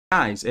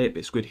Guys,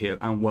 it's Good here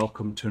and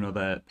welcome to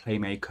another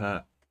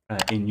Playmaker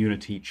in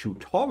Unity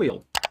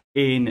tutorial.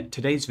 In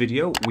today's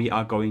video we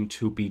are going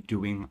to be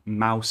doing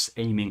mouse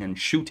aiming and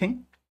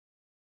shooting.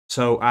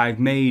 So I've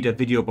made a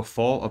video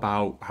before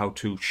about how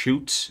to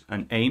shoot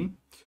and aim.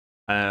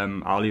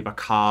 I'll leave a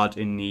card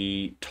in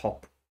the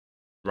top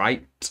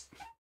right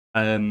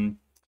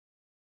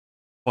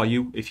for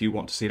you if you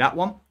want to see that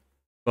one.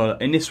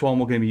 But in this one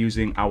we're going to be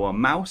using our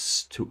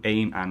mouse to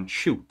aim and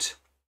shoot.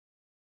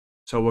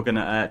 So we're going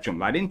to jump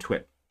right into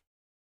it.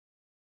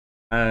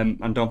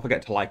 And don't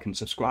forget to like and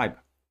subscribe.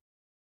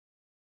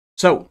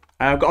 So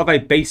I've got a very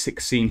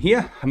basic scene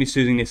here. I'm just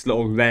using this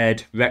little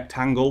red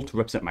rectangle to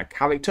represent my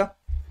character.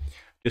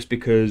 Just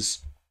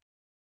because,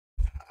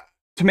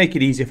 to make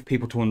it easier for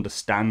people to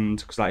understand.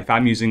 Because like, if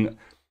I'm using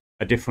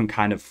a different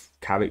kind of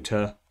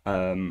character,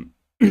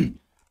 you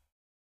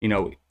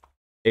know,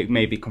 it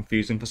may be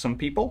confusing for some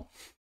people.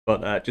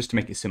 But just to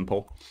make it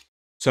simple.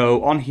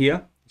 So on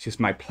here, it's just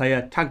my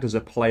player, tagged as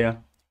a player,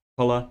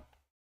 color.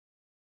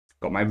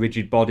 Got my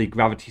rigid body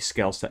gravity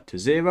scale set to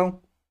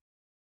 0.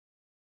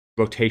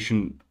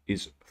 Rotation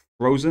is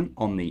frozen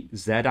on the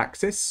Z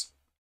axis.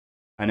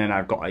 And then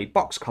I've got a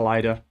box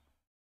collider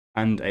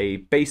and a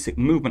basic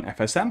movement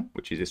FSM,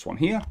 which is this one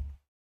here.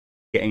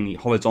 Getting the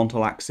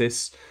horizontal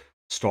axis,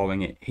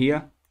 storing it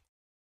here.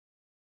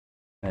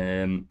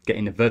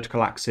 Getting the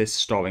vertical axis,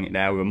 storing it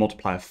there with a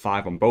multiplier of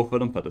 5 on both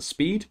of them for the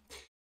speed.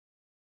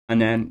 And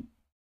then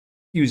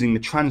using the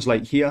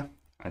translate here,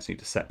 I just need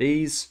to set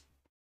these,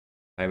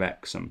 player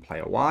X and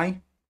player Y.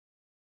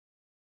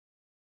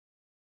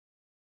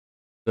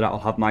 So that'll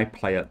have my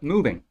player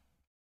moving.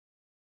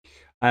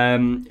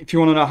 If you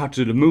want to know how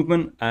to do the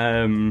movement,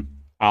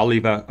 I'll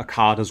leave a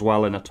card as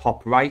well in the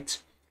top right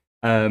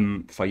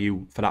for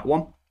you for that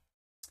one.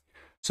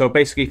 So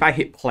basically, if I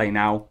hit play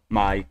now,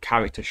 my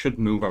character should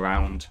move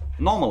around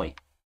normally.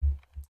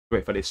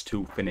 Wait for this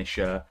to finish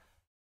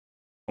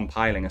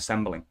compiling,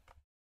 assembling.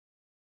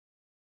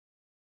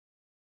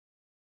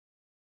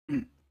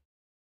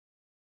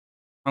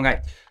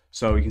 Okay,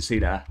 so you can see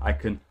there, I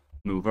can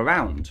move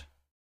around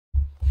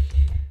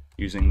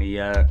using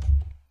the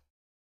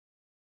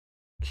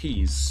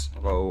keys.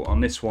 Although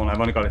on this one, I've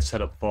only got it set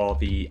up for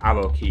the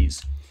arrow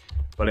keys.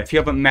 But if you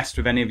haven't messed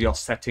with any of your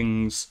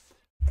settings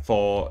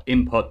for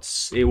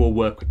inputs, it will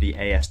work with the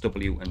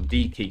ASW and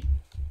D key.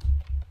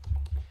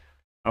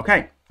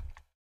 Okay,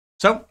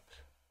 so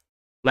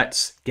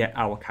let's get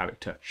our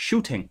character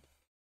shooting.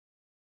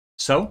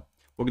 So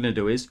what we're going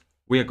to do is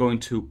we are going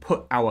to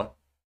put our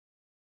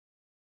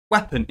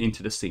weapon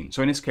into the scene.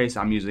 So in this case,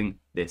 I'm using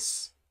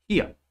this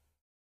here.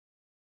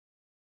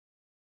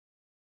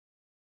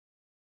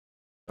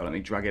 So let me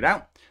drag it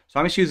out. So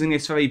I'm just using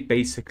this very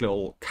basic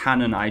little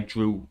cannon I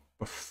drew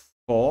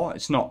before.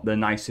 It's not the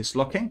nicest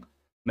looking.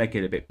 Make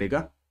it a bit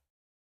bigger.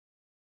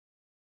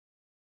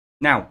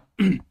 Now,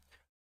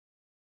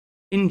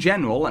 in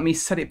general, let me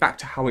set it back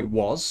to how it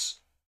was.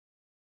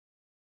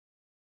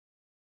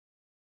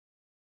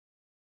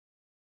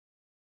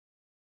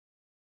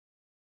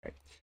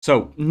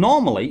 So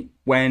normally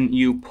when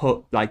you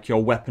put like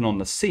your weapon on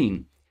the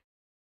scene,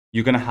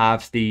 you're going to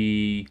have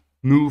the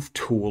move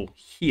tool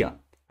here.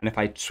 And if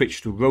I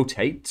switch to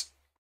rotate,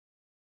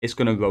 it's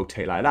going to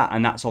rotate like that.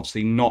 And that's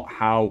obviously not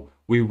how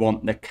we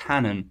want the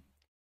cannon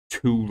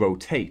to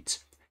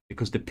rotate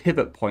because the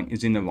pivot point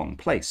is in the wrong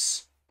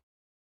place.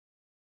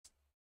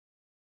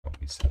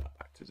 Let me set that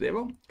back to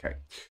 0. Okay.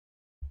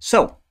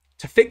 So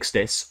to fix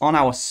this on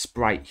our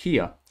sprite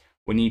here,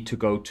 we need to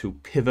go to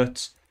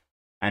pivot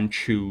and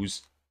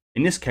choose.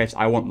 In this case,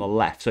 I want the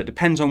left, so it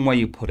depends on where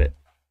you put it,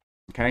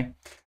 okay?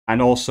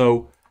 And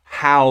also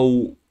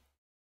how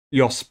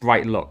your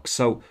sprite looks.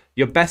 So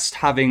you're best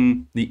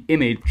having the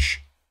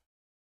image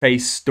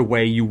face the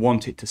way you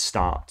want it to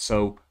start.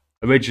 So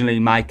originally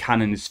my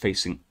cannon is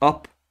facing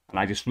up, and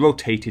I just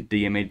rotated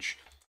the image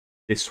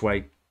this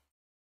way.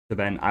 So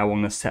then I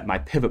want to set my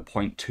pivot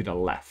point to the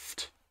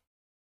left.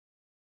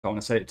 So I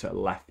want to set it to the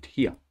left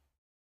here.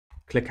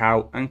 Click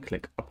out and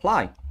click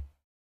apply.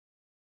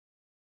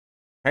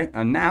 Okay,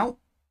 and now,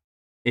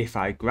 if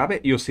I grab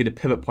it, you'll see the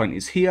pivot point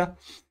is here.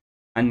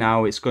 And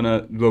now it's going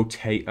to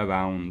rotate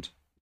around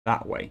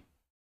that way.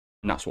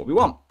 And that's what we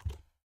want.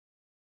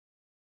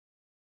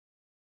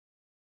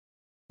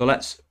 So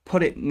let's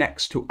put it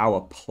next to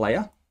our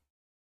player.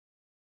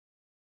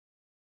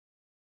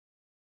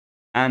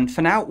 And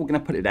for now, we're going to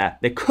put it there.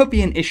 There could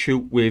be an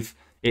issue with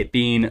it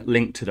being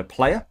linked to the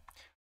player.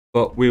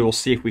 But we will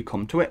see if we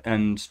come to it.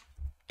 And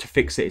to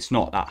fix it, it's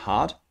not that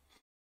hard.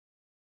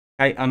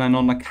 Okay, and then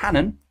on the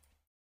cannon,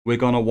 we're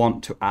going to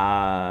want to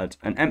add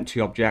an empty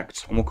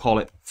object, and we'll call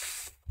it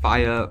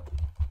fire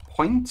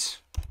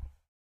point.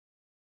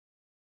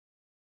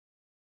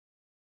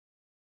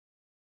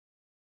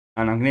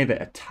 And I'm going to give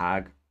it a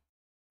tag,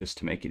 just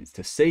to make it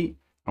to see.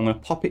 I'm going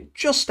to pop it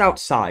just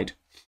outside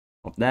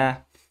of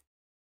there.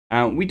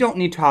 We don't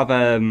need to have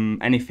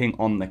anything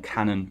on the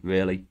cannon,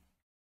 really.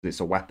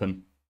 It's a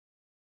weapon.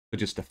 So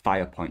just a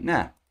fire point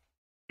there.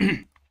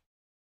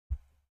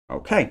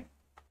 Okay.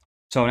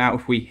 So now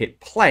if we hit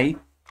play,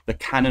 the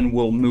cannon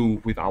will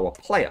move with our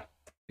player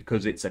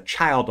because it's a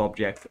child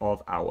object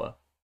of our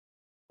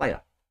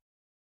player.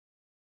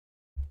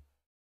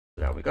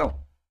 There we go.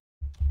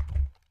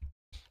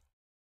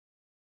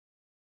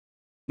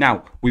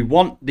 Now, we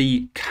want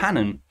the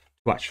cannon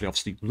to actually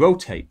obviously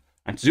rotate.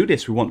 And to do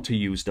this, we want to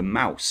use the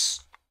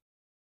mouse.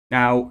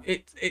 Now,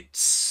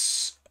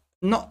 it's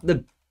not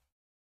the...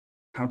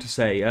 How to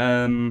say?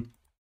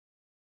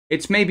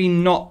 It's maybe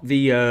not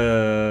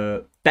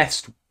the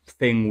best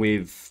thing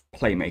with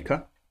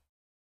Playmaker.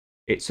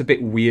 It's a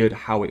bit weird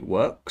how it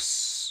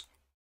works.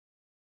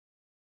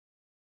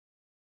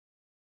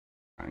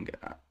 Try and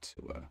get that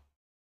to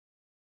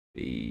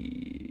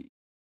be...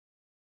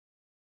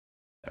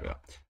 There we go.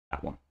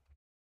 That one.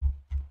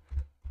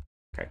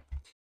 Okay.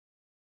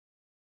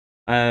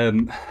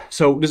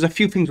 So there's a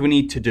few things we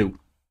need to do.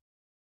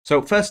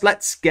 So first,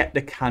 let's get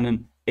the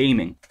cannon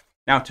aiming.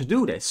 Now, to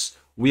do this,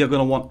 we are going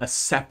to want a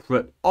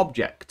separate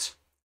object.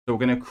 So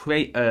we're going to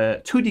create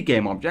a 2D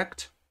game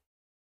object.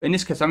 In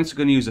this case, I'm just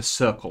going to use a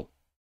circle.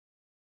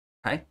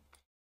 Okay.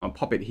 I'll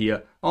pop it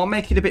here. I'll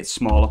make it a bit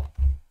smaller.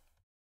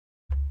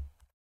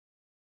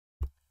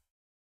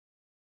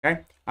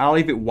 Okay. I'll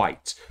leave it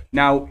white.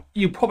 Now,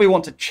 you probably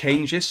want to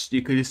change this.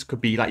 This could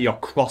be like your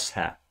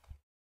crosshair.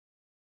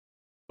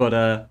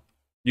 But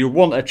you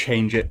want to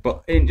change it.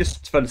 But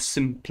just for the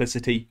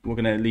simplicity, we're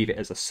going to leave it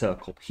as a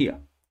circle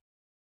here.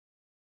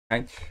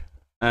 Okay.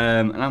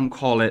 And I'm going to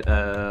call it,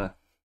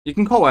 you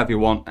can call it whatever you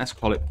want. Let's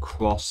call it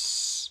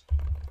cross.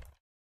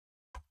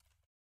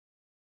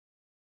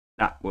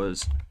 That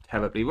was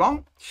terribly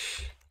wrong.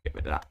 Get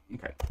rid of that.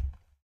 Okay.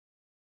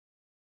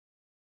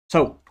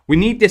 So we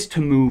need this to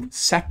move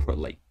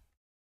separately.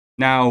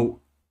 Now,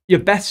 you're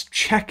best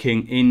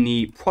checking in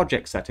the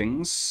project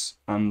settings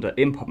under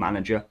Input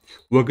Manager.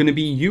 We're going to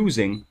be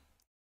using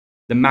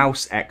the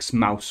mouse X,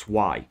 mouse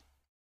Y.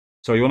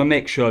 So you want to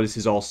make sure this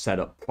is all set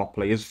up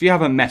properly. If you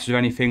haven't messed with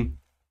anything,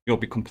 you'll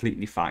be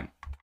completely fine.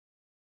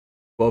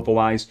 But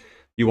otherwise,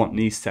 you want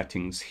these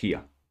settings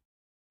here.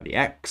 The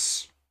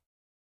X.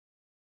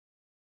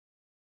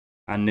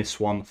 And this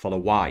one for the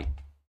Y.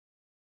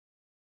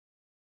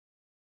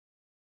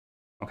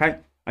 Okay?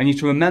 I need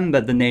to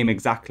remember the name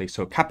exactly.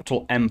 So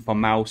capital M for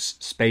mouse,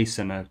 space,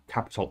 and a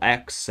capital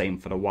X. Same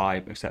for the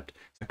Y, except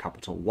it's a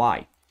capital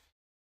Y.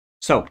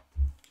 So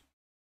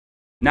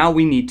now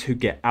we need to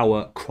get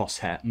our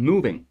crosshair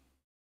moving.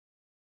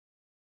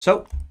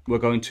 So we're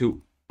going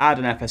to add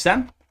an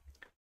FSM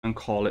and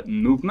call it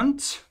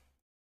movement.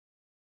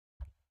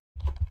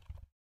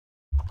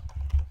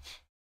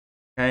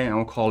 Okay, and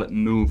we'll call it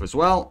move as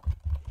well.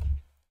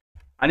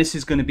 And this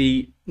is going to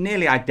be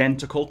nearly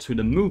identical to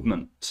the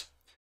movement.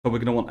 So we're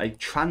going to want a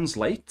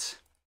translate.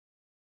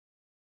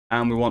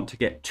 And we want to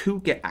get to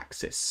get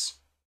axis.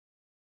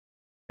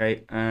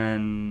 Okay,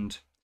 and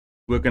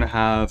we're going to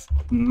have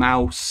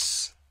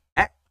mouse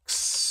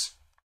X.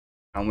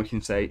 And we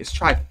can say, let's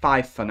try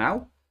 5 for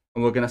now.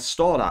 And we're going to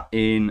store that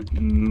in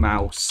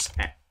mouse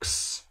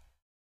X.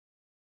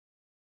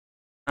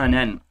 And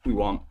then we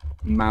want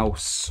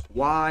mouse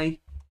Y,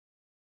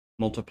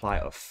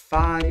 multiplier of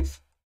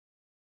 5.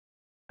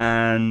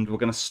 And we're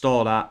going to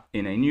store that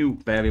in a new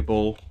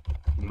variable,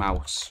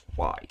 mouse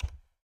Y.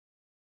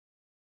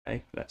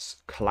 Okay,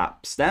 let's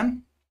collapse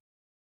them.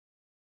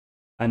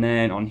 And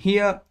then on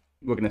here,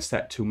 we're going to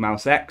set to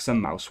mouse X and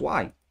mouse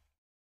Y.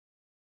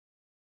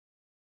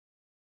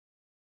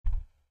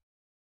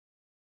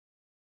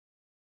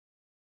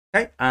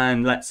 Okay,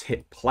 and let's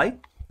hit play.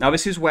 Now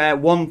this is where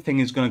one thing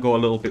is going to go a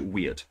little bit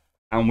weird.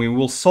 And we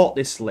will sort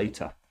this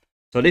later.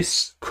 So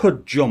this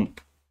could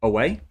jump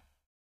away.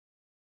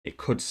 It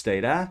could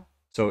stay there.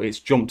 So it's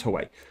jumped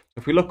away.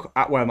 If we look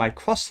at where my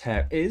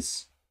crosshair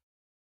is,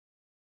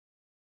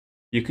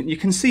 you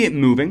can see it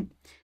moving.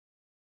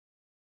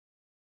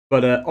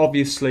 But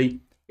obviously,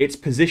 its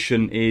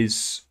position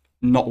is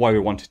not where we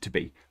want it to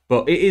be.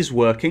 But it is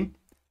working.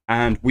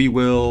 And we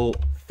will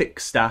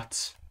fix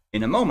that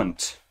in a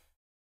moment.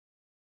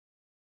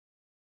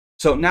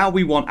 So now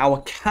we want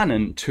our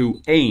cannon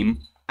to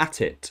aim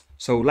at it.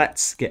 So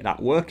let's get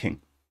that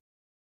working.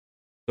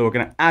 So we're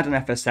going to add an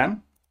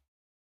FSM.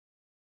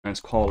 Let's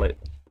call it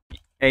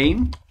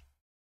aim.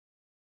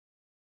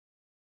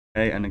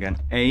 Okay, and again,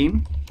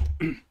 aim.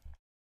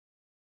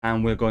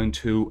 And we're going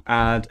to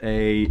add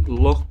a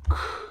look.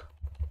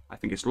 I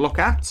think it's look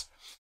at.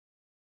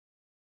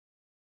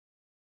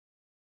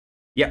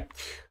 Yep.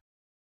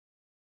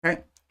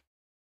 Okay.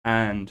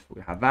 And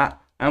we have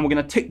that. And we're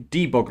going to tick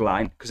debug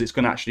line because it's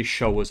going to actually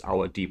show us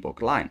our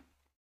debug line.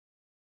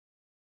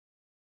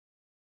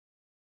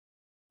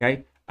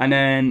 Okay. And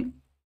then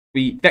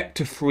we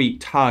vector free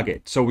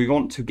target. So we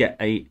want to get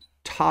a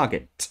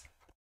target.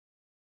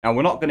 Now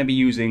we're not going to be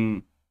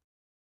using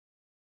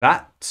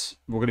that.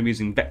 We're going to be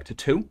using vector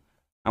 2.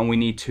 And we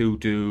need to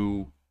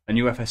do a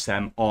new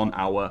FSM on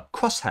our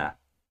crosshair.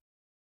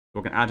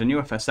 We're going to add a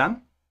new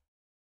FSM.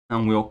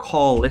 And we'll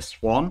call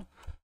this one,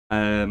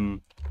 or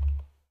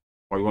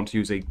we want to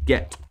use a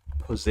get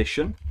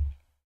position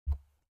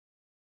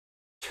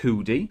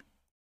 2D.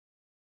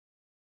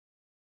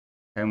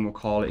 And we'll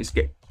call it,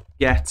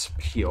 get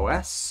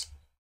POS,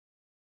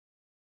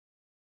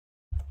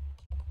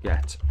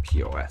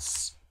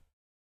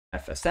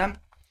 FSM,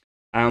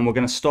 and we're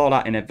going to store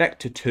that in a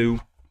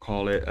vector2,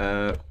 call it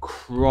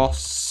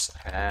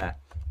crosshair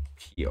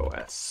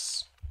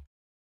POS.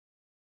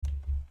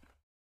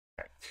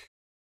 Okay.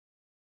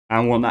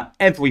 And we want that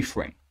every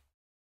frame.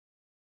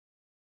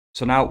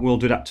 So now we'll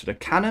do that to the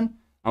cannon,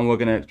 and we're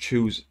going to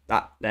choose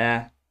that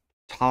there,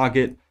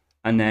 target,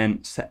 and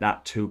then set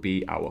that to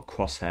be our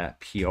crosshair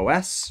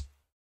POS.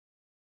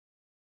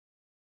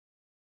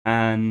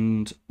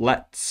 And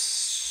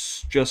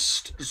let's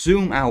just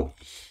zoom out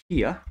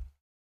here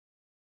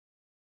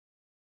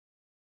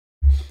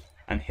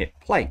and hit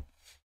play.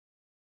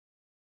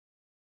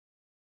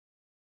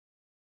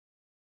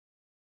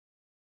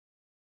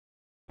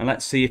 And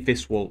let's see if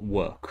this will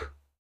work.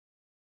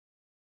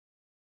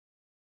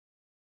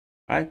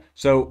 Right,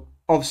 so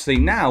obviously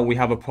now we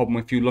have a problem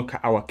if you look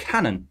at our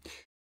cannon,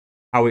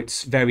 how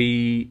it's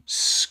very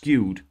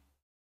skewed.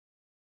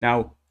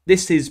 Now,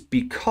 this is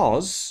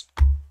because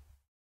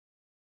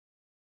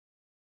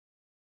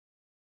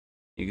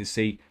you can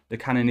see the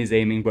cannon is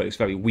aiming, but it's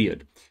very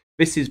weird.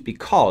 This is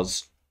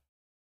because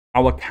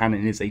our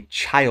cannon is a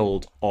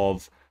child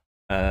of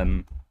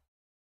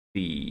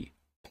the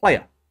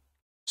player.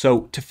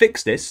 So to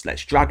fix this,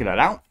 let's drag that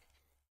out.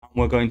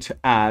 We're going to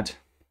add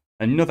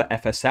another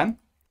FSM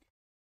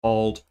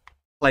called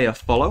player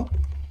follow.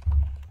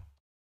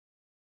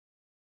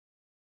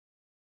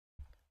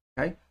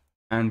 Okay,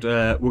 and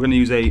we're going to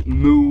use a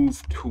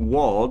move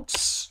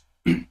towards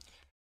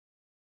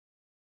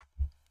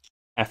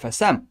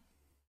FSM.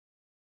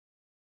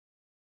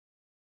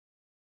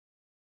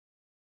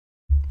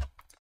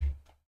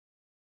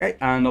 Okay,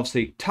 and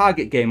obviously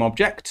target game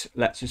object.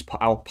 Let's just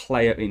put our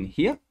player in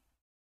here.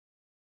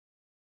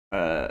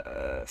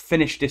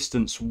 Finish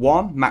distance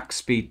 1, max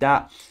speed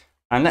that.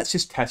 And let's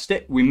just test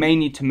it. We may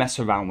need to mess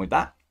around with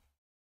that,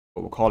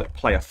 but we'll call it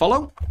player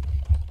follow.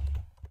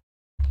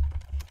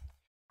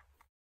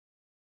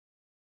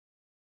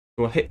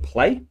 We'll hit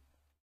play.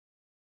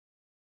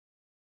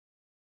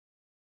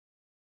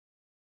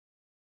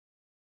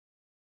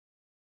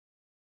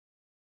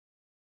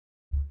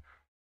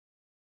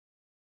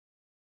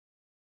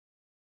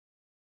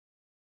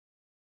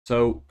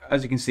 So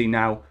as you can see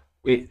now,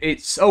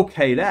 it's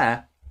okay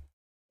there,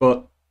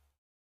 but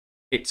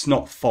it's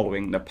not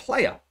following the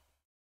player.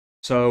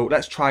 So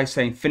let's try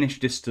saying finish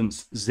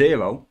distance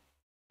 0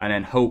 and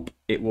then hope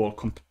it will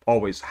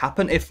always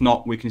happen. If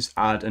not, we can just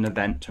add an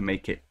event to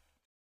make it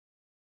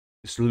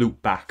just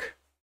loop back.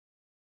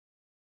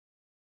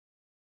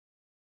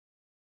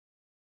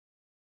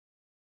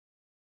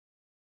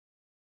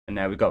 And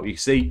there we go. You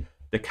see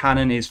the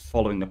cannon is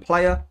following the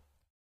player,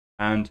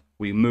 and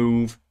we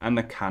move and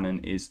the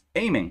cannon is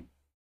aiming.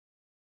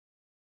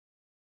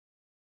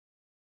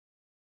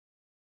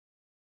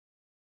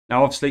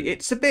 Now, obviously,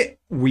 it's a bit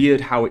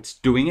weird how it's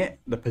doing it,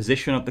 the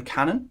position of the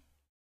cannon.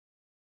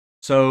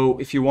 So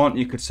if you want,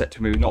 you could set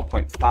to move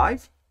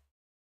 0.5.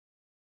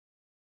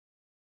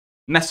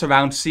 Mess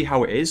around to see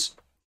how it is,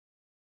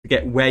 to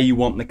get where you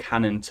want the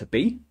cannon to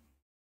be.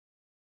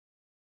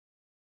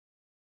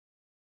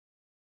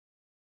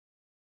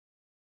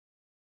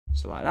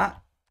 So like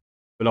that.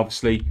 But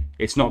obviously,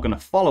 it's not going to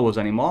follow us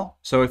anymore.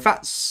 So if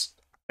that's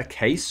the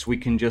case, we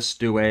can just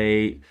do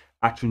a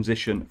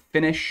transition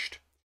finished.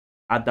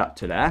 Add that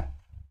to there.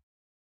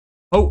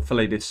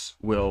 Hopefully this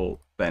will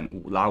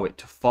then allow it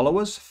to follow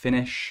us.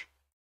 Finish.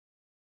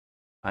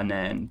 And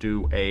then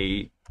do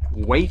a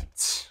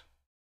wait.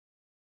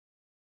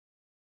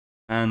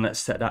 And let's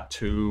set that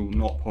to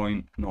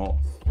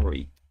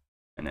 0.03.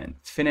 And then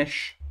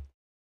finish.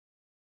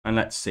 And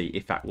let's see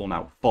if that will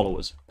now follow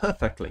us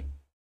perfectly.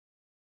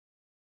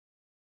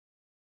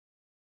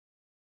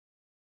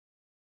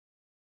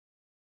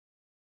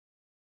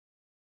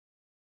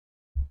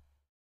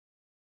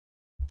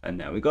 And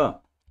there we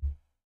go.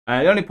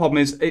 The only problem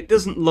is it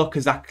doesn't look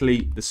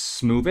exactly the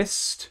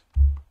smoothest.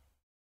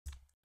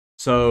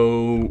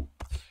 So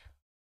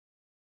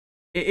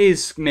it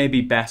is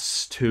maybe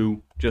best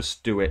to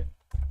just do it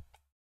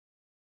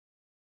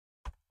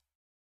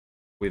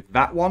with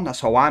that one.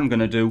 That's how I'm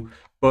going to do.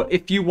 But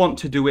if you want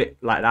to do it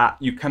like that,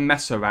 you can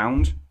mess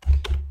around.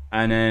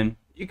 And then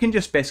you can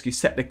just basically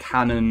set the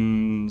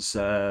cannon's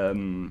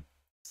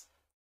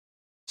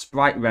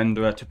sprite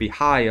renderer to be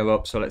higher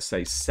up. So let's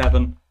say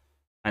 7.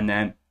 And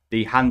then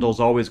the handle's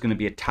always going to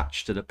be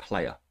attached to the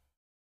player.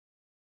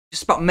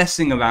 Just about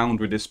messing around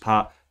with this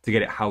part to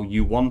get it how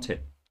you want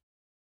it.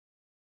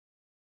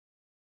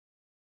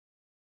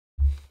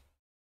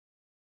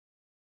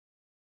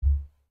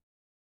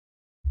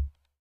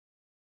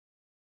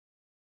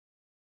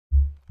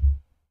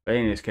 But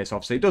in this case,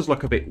 obviously, it does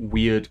look a bit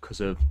weird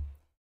because of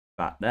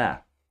that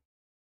there.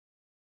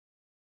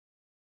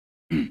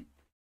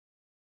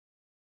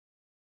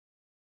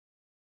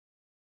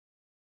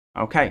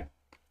 Okay.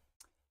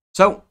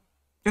 So,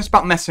 just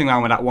about messing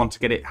around with that one to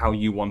get it how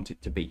you want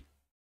it to be.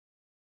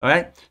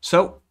 Alright,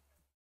 so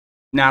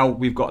now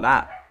we've got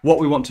that. What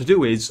we want to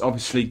do is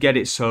obviously get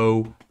it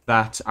so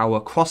that our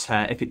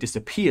crosshair, if it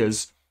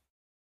disappears,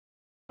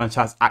 and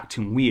starts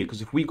acting weird,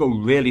 because if we go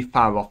really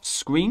far off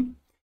screen,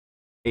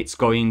 it's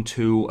going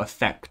to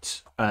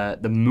affect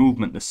the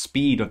movement, the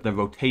speed of the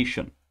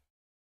rotation.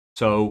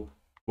 So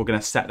we're going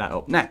to set that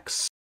up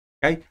next.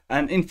 Okay,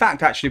 and in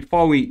fact, actually,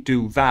 before we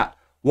do that,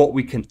 what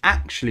we can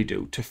actually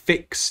do to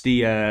fix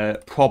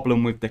the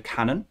problem with the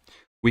cannon,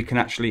 we can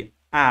actually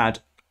add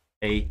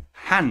a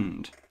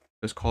hand.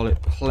 Let's call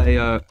it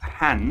player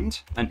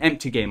hand, an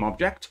empty game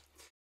object,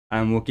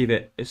 and we'll give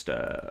it just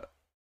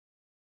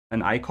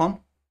an icon.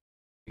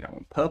 That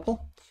one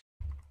purple.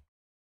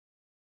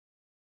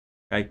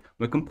 Okay,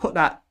 we can put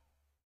that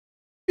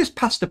just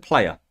past the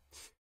player,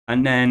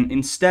 and then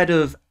instead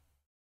of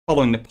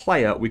following the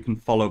player, we can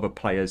follow the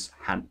player's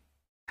hand,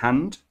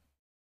 and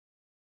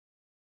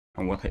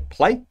we'll hit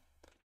play,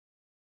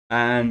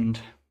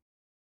 and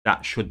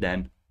that should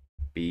then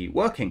be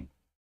working.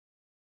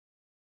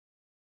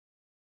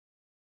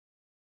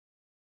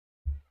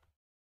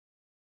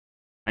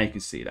 And you can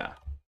see that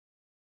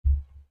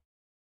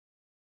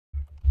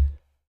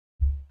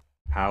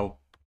how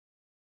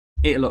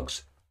it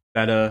looks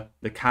better.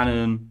 The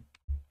cannon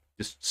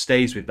just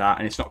stays with that,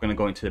 and it's not going to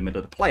go into the middle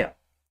of the player.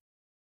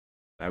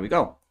 There we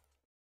go.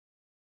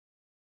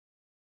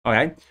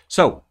 Okay,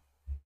 so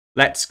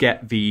let's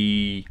get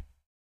the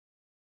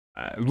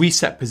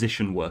reset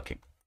position working.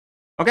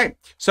 Okay,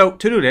 so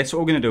to do this, what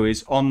we're going to do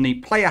is on the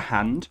player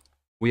hand,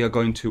 we are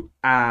going to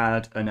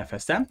add an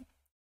FSM.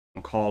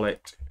 We'll call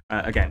it,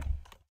 again,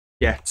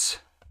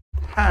 get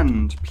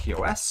hand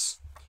POS.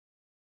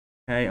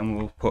 Okay, and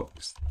we'll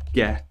put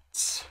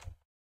get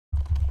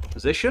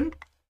position.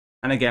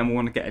 And again, we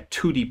want to get a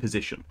 2D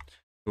position.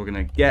 So we're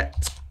going to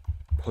get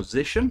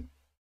position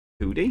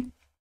 2D.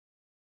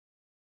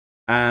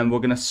 And we're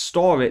going to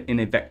store it in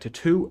a vector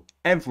 2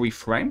 every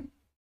frame.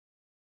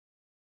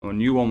 A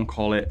new one,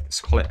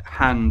 let's call it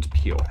hand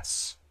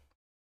POS.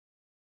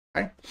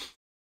 Okay.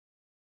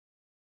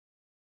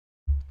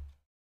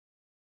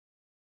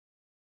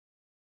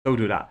 So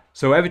do that.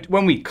 So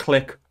when we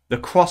click, the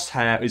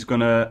crosshair is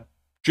going to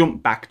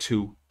jump back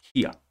to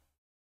here.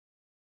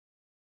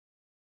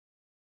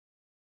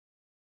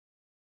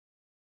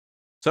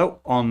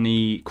 So on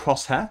the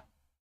crosshair,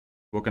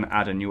 we're going to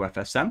add a new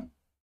FSM.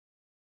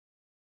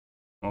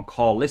 We'll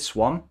call this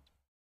one,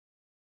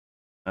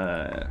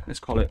 let's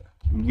call it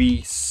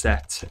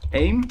reset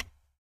aim.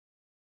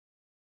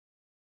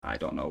 I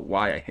don't know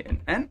why I hit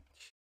an N.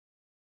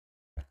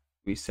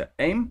 Reset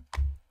aim.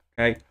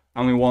 Okay,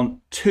 and we want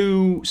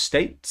 2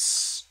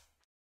 states.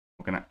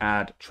 We're going to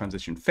add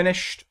transition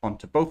finished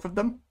onto both of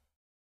them.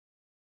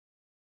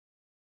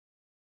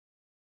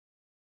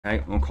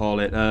 Okay, we'll call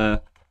it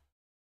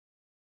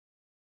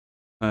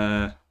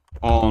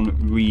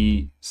on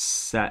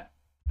reset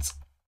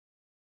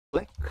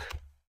click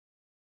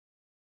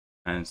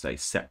and say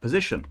set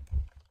position.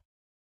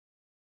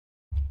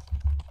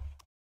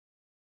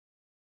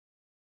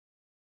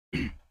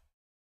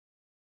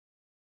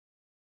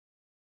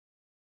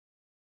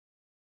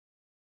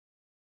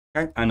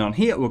 Okay, and on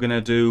here we're going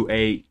to do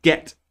a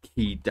get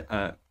key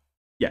down.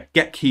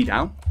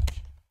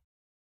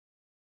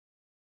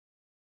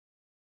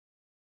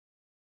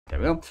 There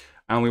we go.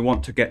 And we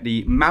want to get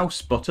the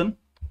mouse button,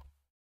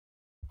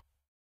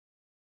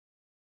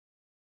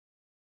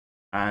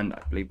 and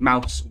I believe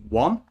mouse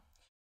 1,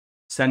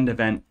 send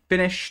event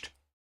finished,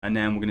 and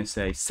then we're going to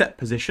say set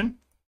position.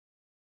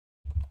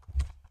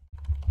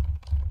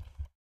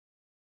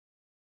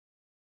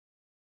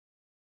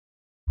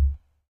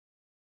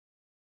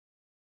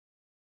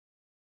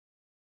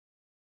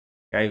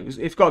 Okay,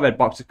 it's got a red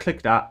box, to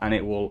click that and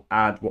it will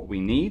add what we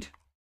need.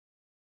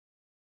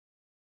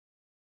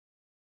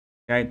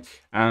 Okay,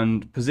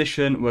 and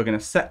position, we're going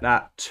to set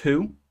that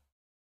to,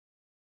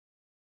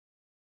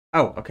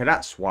 oh, okay,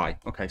 that's why.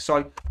 Okay,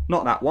 sorry,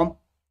 not that one.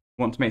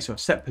 We want to make sure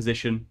set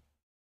position,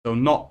 so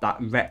not that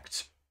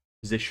rect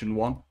position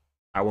one.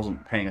 I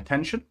wasn't paying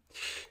attention.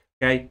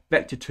 Okay,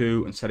 vector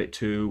 2 and set it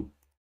to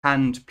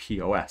hand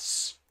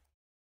POS.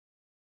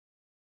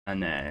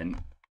 And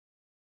then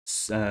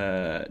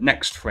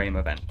next frame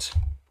event,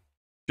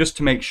 just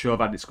to make sure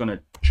that it's going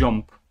to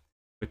jump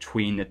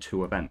between the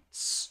 2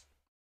 events.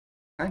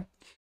 Okay,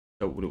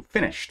 so we'll do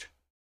finished.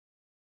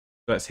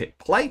 So let's hit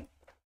play.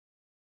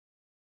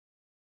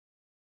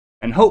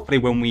 And hopefully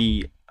when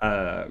we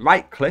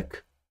right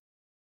click,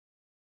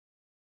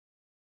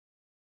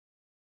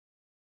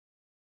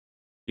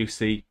 you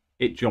see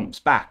it jumps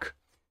back.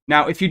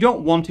 Now, if you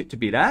don't want it to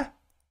be there,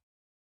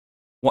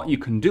 what you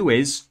can do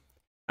is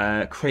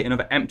create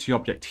another empty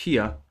object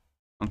here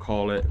and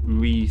call it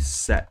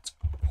reset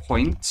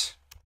point.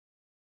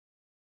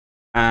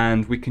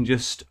 And we can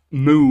just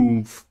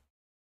move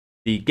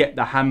the get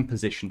the hand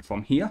position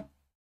from here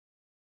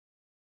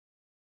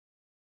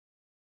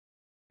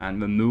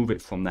and remove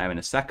it from there in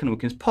a second. We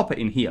can pop it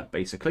in here,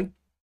 basically.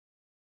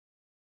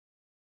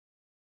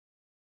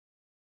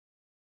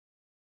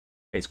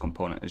 Its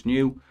component is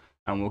new,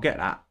 and we'll get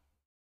that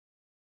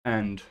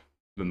and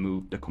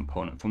remove the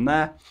component from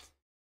there.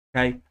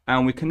 Okay,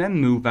 and we can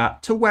then move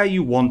that to where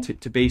you want it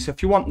to be. So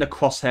if you want the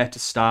crosshair to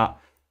start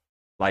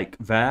like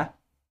there,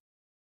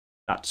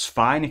 That's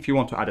fine. If you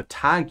want to add a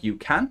tag, you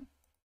can.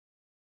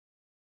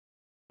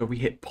 So we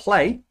hit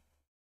play.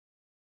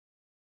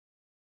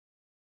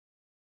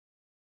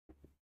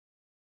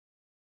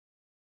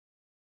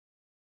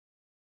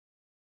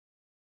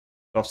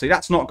 Obviously,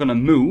 that's not going to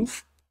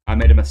move. I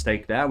made a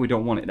mistake there. We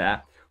don't want it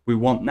there. We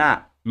want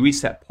that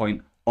reset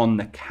point on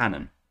the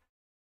cannon.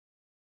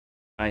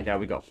 Right, there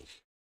we go.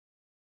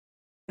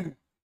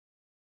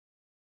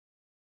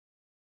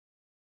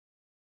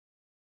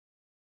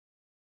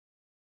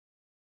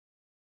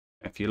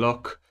 If you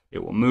look,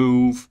 it will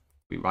move.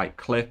 We right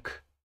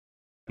click,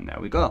 and there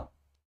we go.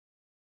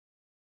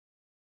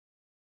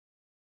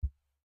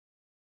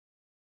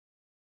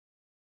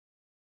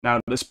 Now,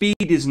 the speed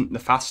isn't the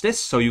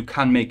fastest, so you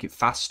can make it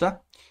faster.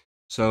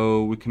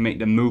 So we can make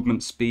the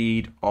movement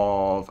speed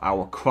of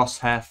our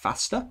crosshair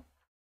faster.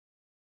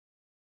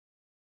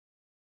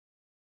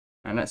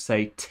 And let's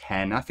say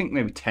 10. I think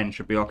maybe 10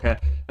 should be okay.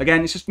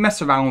 Again, it's just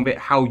mess around with it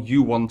how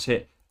you want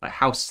it, like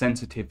how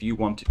sensitive you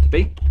want it to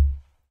be.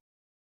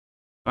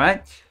 All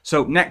right.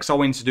 So next all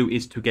we need to do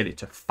is to get it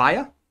to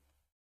fire.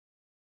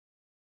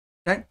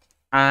 Okay.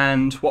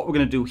 And what we're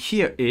going to do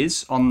here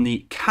is on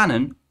the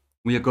cannon,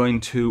 we are going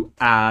to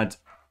add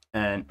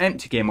an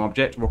empty game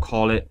object. We'll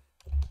call it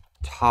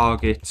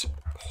target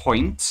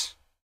point.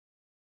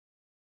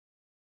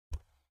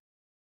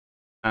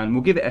 And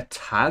we'll give it a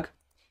tag.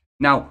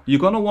 Now, you're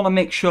going to want to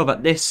make sure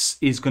that this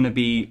is going to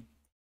be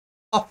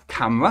off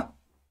camera.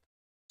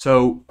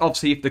 So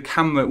obviously, if the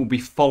camera will be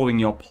following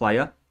your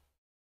player,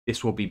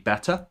 this will be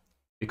better.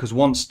 Because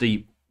once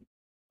the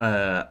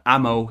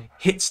ammo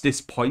hits this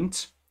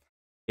point,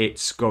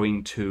 it's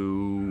going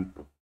to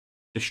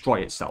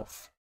destroy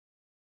itself.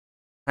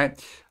 Okay,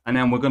 and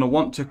then we're going to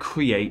want to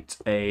create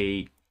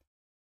a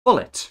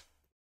bullet.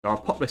 So I'll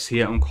pop this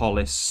here and call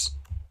this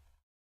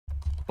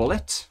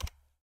bullet.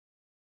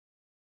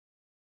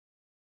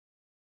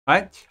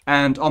 Right,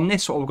 and on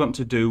this, what we're going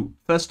to do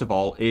first of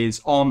all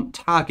is on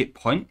target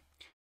point,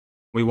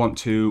 we want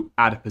to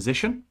add a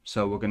position.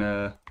 So we're going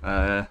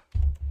to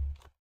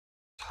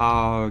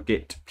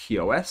target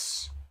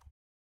POS.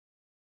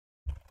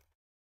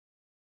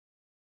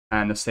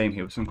 And the same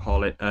here, we're going to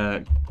call it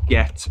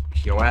get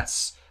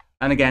POS.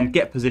 And again,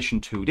 get position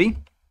 2D.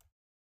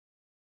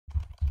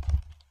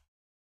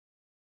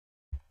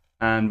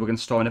 And we're going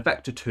to store in a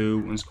vector 2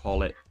 and let's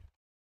call it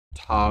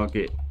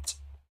target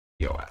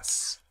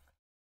POS.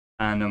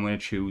 And I'm going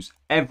to choose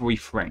every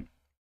frame.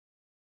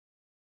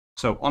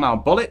 So on our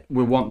bullet,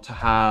 we want to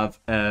have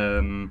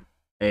a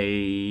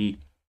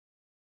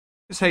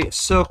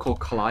circle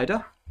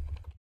collider.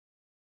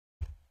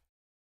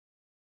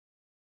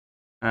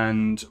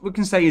 And we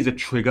can say is a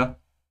trigger.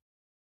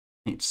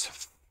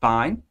 It's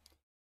fine.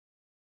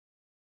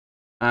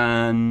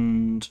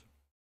 And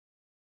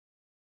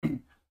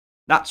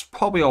that's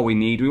probably all we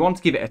need. We want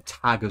to give it a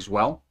tag as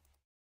well.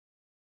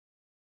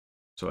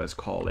 So let's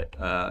call it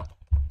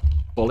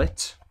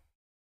bullet.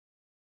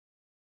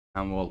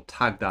 And we'll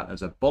tag that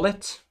as a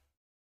bullet.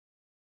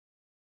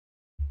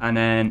 And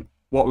then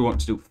what we want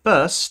to do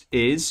first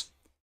is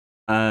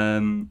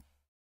add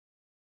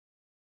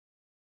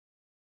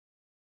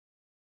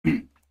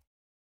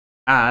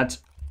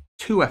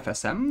 2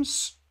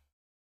 FSMs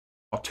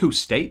or 2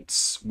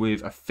 states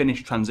with a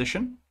finish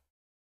transition.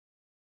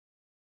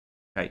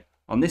 Okay,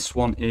 on this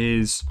one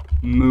is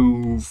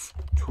move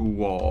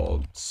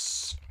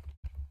towards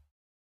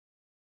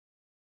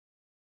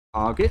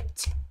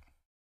target.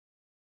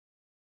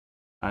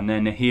 And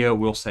then here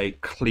we'll say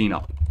clean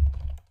up.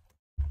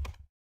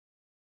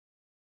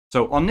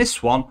 So on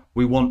this one,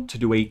 we want to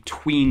do a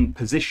tween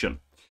position.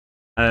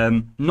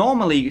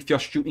 Normally, if you're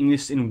shooting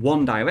this in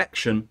one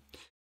direction,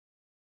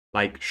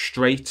 like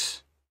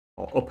straight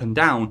or up and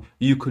down,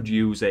 you could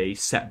use a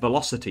set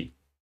velocity.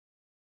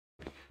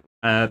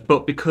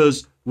 But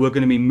because we're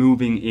going to be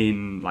moving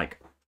in like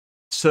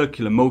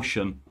circular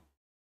motion,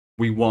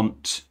 we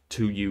want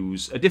to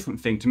use a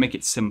different thing to make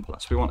it simpler.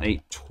 So we want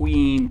a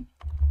tween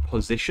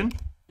position.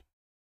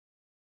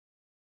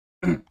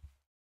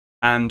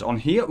 And on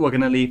here, we're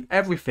going to leave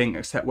everything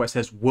except where it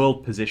says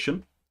world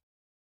position.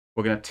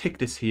 We're going to tick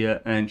this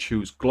here and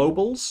choose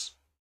globals,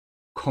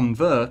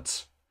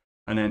 convert,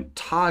 and then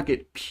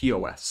target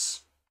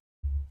POS.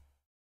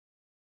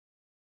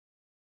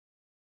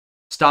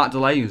 Start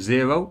delay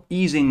 0,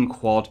 easing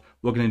quad.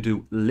 We're going to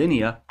do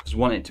linear because we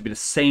want it to be the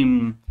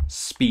same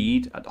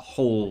speed at the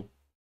whole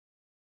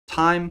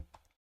time.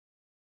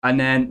 And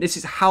then this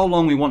is how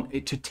long we want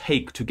it to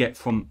take to get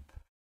from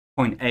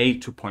point A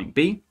to point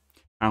B.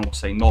 And we'll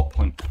say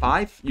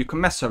 0.5. You can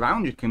mess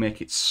around. You can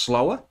make it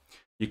slower.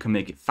 You can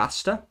make it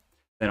faster.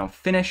 Then on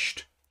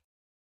finished,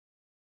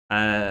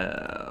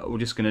 we're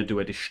just going to do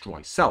a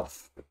destroy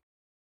self.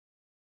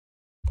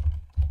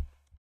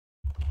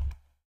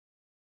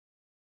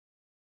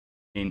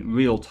 In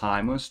real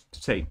time, let's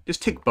say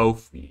just tick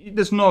both.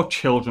 There's no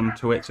children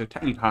to it, so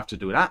you have to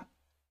do that.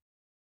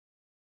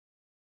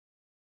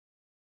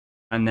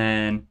 And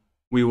then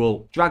we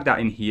will drag that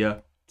in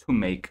here to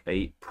make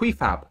a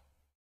prefab.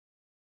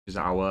 Is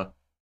our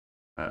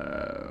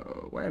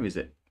where is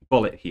it?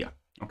 Bullet here.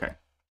 Okay.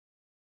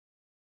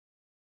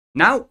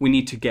 Now we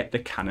need to get the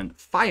cannon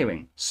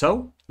firing.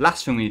 So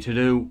last thing we need to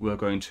do, we're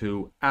going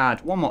to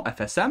add one more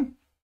FSM.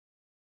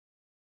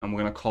 And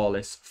we're going to call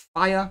this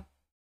fire.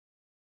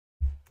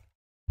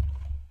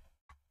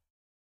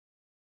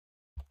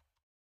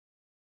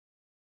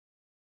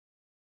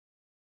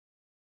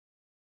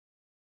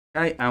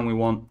 Okay, and we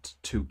want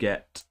to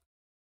get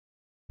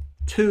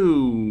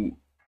 2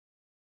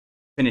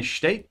 finished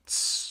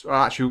states.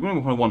 Well, actually, we're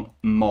going to want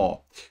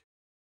more.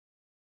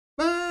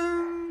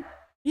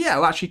 Yeah,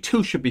 well, actually,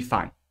 2 should be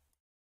fine.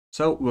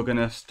 So we're going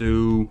to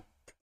do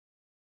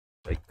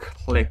a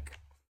click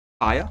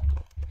fire.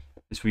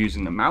 This we're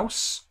using the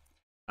mouse.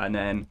 And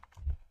then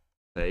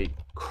say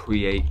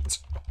create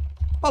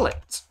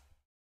bullet.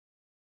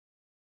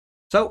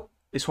 So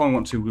this one we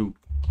want to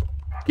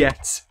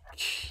get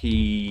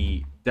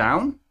key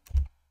down.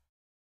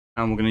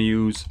 And we're going to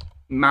use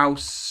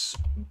mouse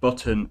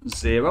button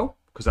 0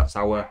 because that's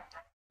our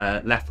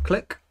left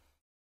click.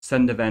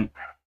 Send event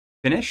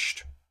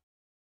finished.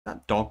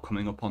 That dog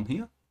coming up on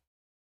here?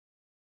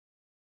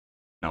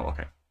 No,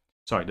 okay.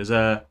 Sorry, there's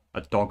a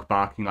dog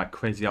barking like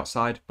crazy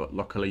outside, but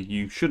luckily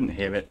you shouldn't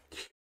hear it.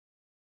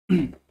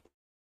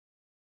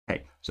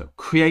 Okay, so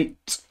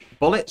create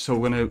bullet. So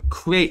we're going to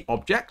create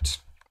object.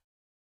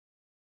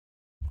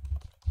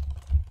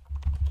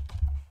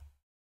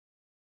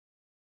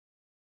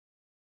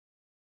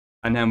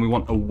 And then we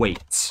want a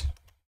weight.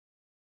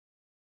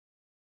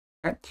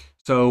 Okay,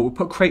 so we'll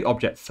put create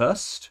object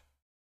first.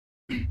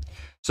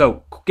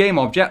 So game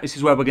object, this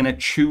is where we're going to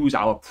choose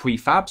our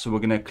prefab. So we're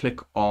going to click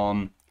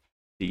on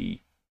the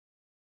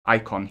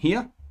icon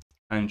here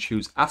and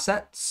choose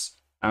assets,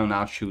 and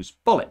now choose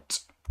bullet.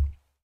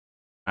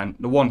 And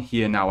the one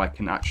here now I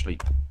can actually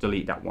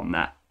delete that one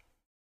there.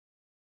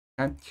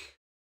 Okay,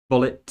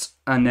 bullet,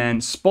 and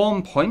then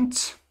spawn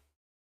point.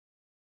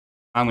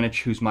 I'm going to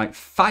choose my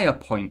fire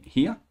point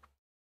here.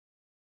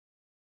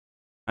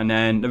 And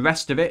then the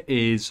rest of it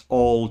is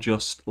all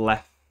just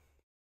left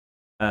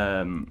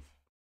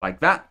like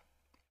that.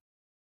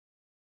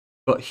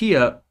 But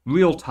here,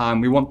 real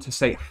time, we want to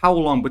say how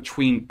long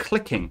between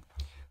clicking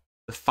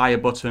the fire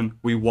button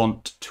we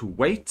want to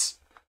wait.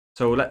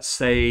 So let's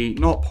say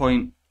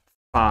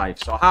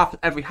 0.5. So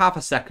every half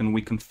a second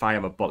we can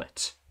fire a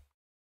bullet.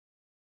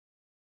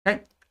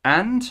 Okay,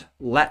 and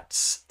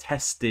let's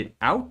test it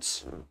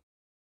out.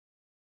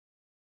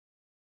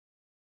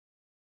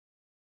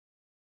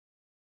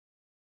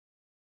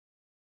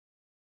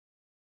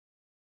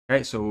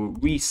 Okay, so we'll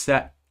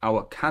reset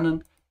our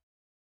cannon,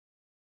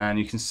 and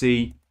you can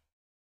see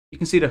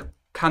the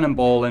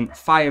cannonball and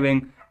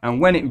firing,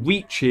 and when it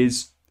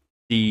reaches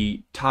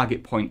the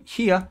target point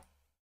here,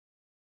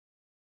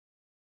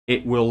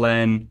 it will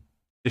then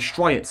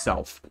destroy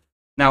itself.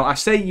 Now I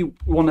say you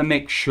want to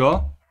make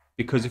sure,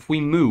 because if we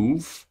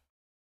move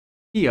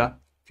here,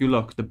 if you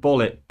look, the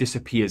bullet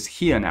disappears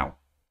here now.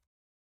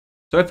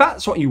 So if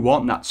that's what you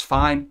want, that's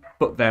fine,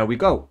 but there we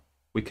go.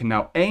 We can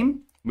now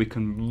aim, we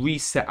can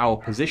reset our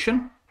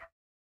position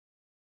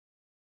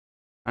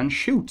and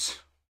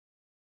shoot.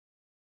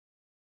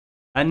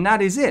 And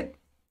that is it.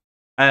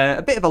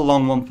 A bit of a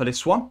long one for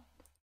this one,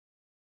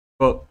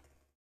 but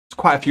it's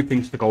quite a few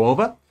things to go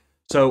over.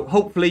 So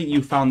hopefully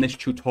you found this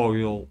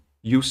tutorial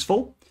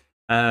useful.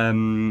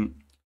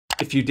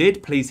 If you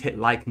did, please hit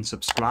like and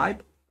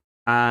subscribe.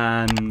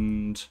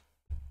 And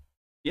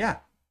yeah,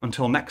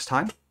 until next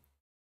time,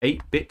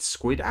 8-bit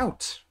squid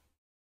out.